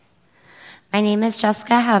My name is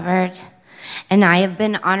Jessica Hubbard, and I have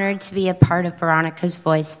been honored to be a part of Veronica's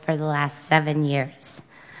Voice for the last 7 years.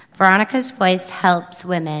 Veronica's Voice helps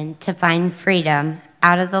women to find freedom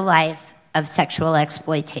out of the life of sexual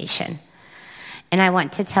exploitation. And I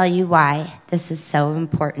want to tell you why this is so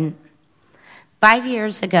important. 5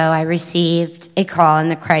 years ago, I received a call on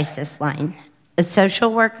the crisis line. A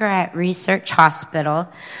social worker at Research Hospital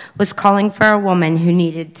was calling for a woman who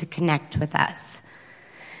needed to connect with us.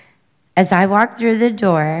 As I walked through the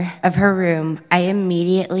door of her room, I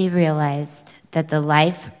immediately realized that the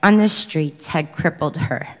life on the streets had crippled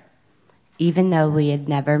her, even though we had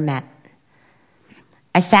never met.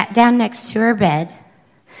 I sat down next to her bed,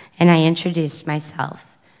 and I introduced myself,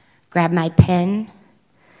 grabbed my pen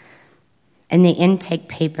and the intake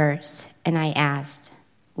papers, and I asked,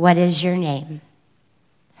 "What is your name?"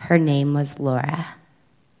 Her name was Laura.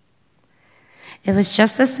 It was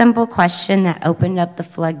just a simple question that opened up the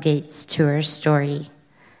floodgates to her story.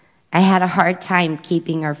 I had a hard time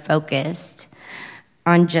keeping her focused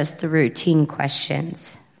on just the routine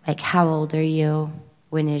questions, like how old are you?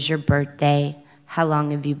 When is your birthday? How long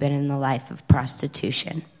have you been in the life of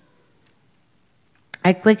prostitution?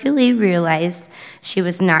 I quickly realized she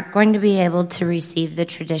was not going to be able to receive the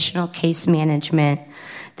traditional case management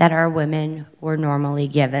that our women were normally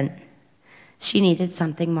given. She needed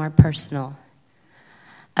something more personal,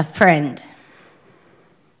 a friend.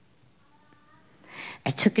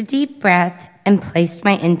 I took a deep breath and placed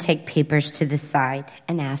my intake papers to the side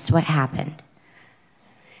and asked what happened.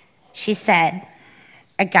 She said,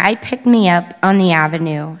 "A guy picked me up on the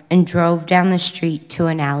avenue and drove down the street to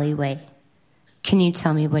an alleyway." "Can you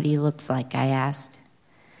tell me what he looks like?" I asked.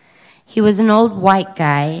 "He was an old white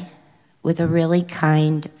guy with a really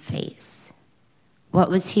kind face." "What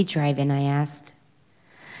was he driving?" I asked.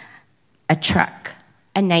 "A truck,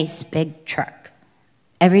 a nice big truck.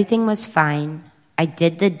 Everything was fine. I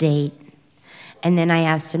did the date, and then I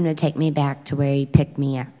asked him to take me back to where he picked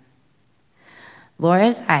me up."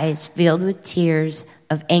 Laura's eyes filled with tears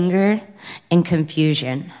of anger and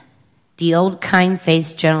confusion. The old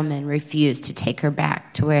kind-faced gentleman refused to take her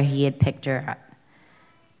back to where he had picked her up.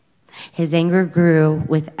 His anger grew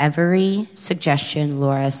with every suggestion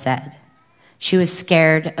Laura said. She was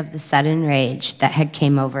scared of the sudden rage that had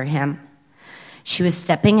came over him. She was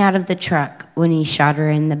stepping out of the truck when he shot her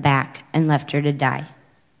in the back and left her to die.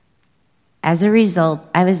 As a result,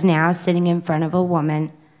 I was now sitting in front of a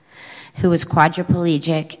woman who was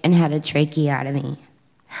quadriplegic and had a tracheotomy.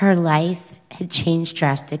 Her life had changed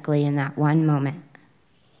drastically in that one moment.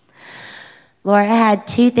 Laura had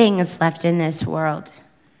 2 things left in this world: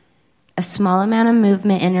 a small amount of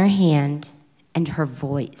movement in her hand and her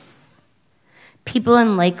voice. People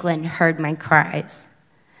in Lakeland heard my cries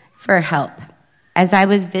for help as I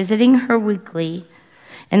was visiting her weekly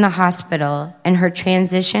in the hospital, and her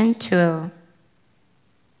transition to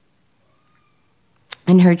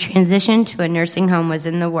a nursing home was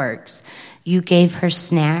in the works. You gave her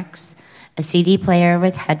snacks, a CD player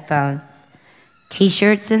with headphones,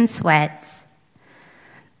 T-shirts and sweats,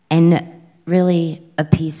 and really a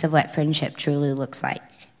piece of what friendship truly looks like.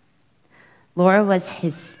 Laura was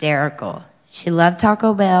hysterical. She loved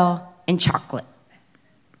Taco Bell and chocolate.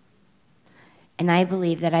 And I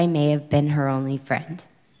believe that I may have been her only friend.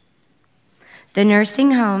 The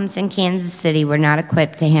nursing homes in Kansas City were not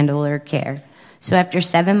equipped to handle her care. So after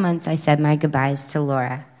 7 months, I said my goodbyes to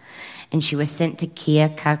Laura, and she was sent to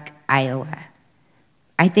Keokuk, Iowa.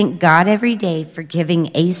 I thank God every day for giving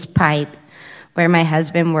Ace Pipe, where my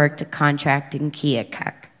husband worked, a contract in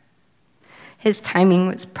Keokuk. His timing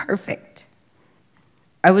was perfect.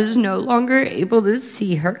 I was no longer able to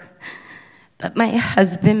see her, but my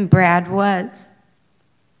husband, Brad, was.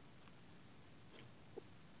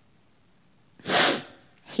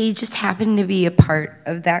 He just happened to be a part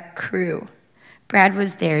of that crew. Brad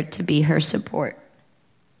was there to be her support.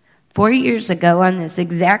 4 years ago, on this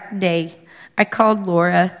exact day, I called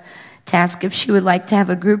Laura to ask if she would like to have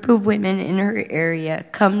a group of women in her area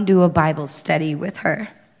come do a Bible study with her.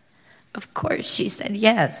 Of course, she said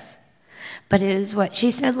yes. But it is what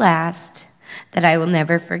she said last that I will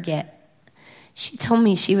never forget. She told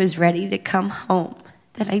me she was ready to come home,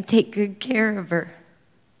 that I'd take good care of her.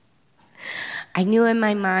 I knew in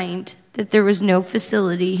my mind that there was no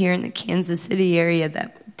facility here in the Kansas City area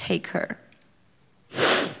that would take her.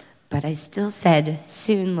 But I still said,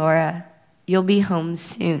 "Soon, Laura, you'll be home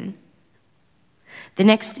soon." The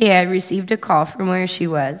next day, I received a call from where she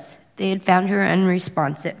was. They had found her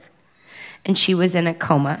unresponsive, and she was in a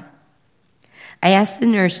coma. I asked the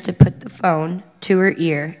nurse to put the phone to her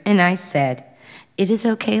ear, and I said, "It is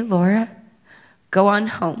okay, Laura. Go on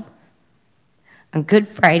home. On Good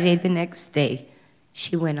Friday the next day,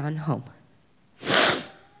 she went on home.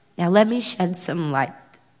 Now let me shed some light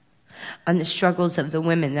on the struggles of the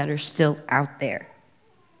women that are still out there,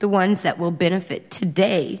 the ones that will benefit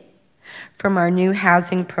today from our new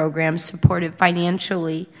housing program supported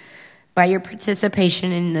financially by your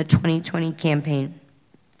participation in the 2020 campaign.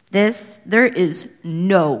 There is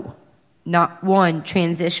not one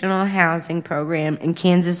transitional housing program in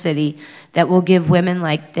Kansas City that will give women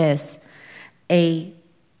like this a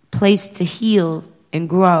place to heal and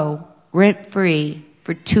grow rent-free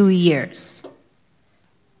for 2 years.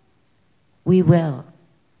 We will.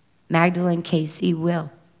 Magdalene Casey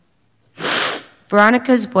will.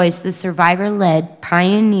 Veronica's Voice, the survivor-led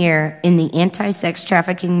pioneer in the anti-sex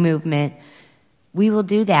trafficking movement, we will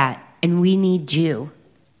do that, and we need you,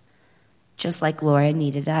 just like Laura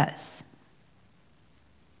needed us.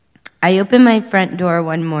 I opened my front door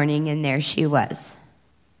one morning, and there she was.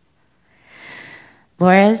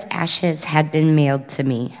 Laura's ashes had been mailed to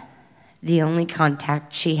me, the only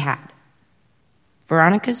contact she had.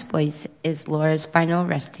 Veronica's Voice is Laura's final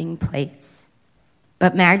resting place.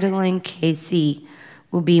 But Magdalene Casey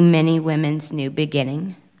will be many women's new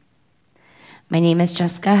beginning. My name is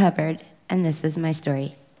Jessica Hubbard, and this is my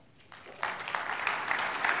story.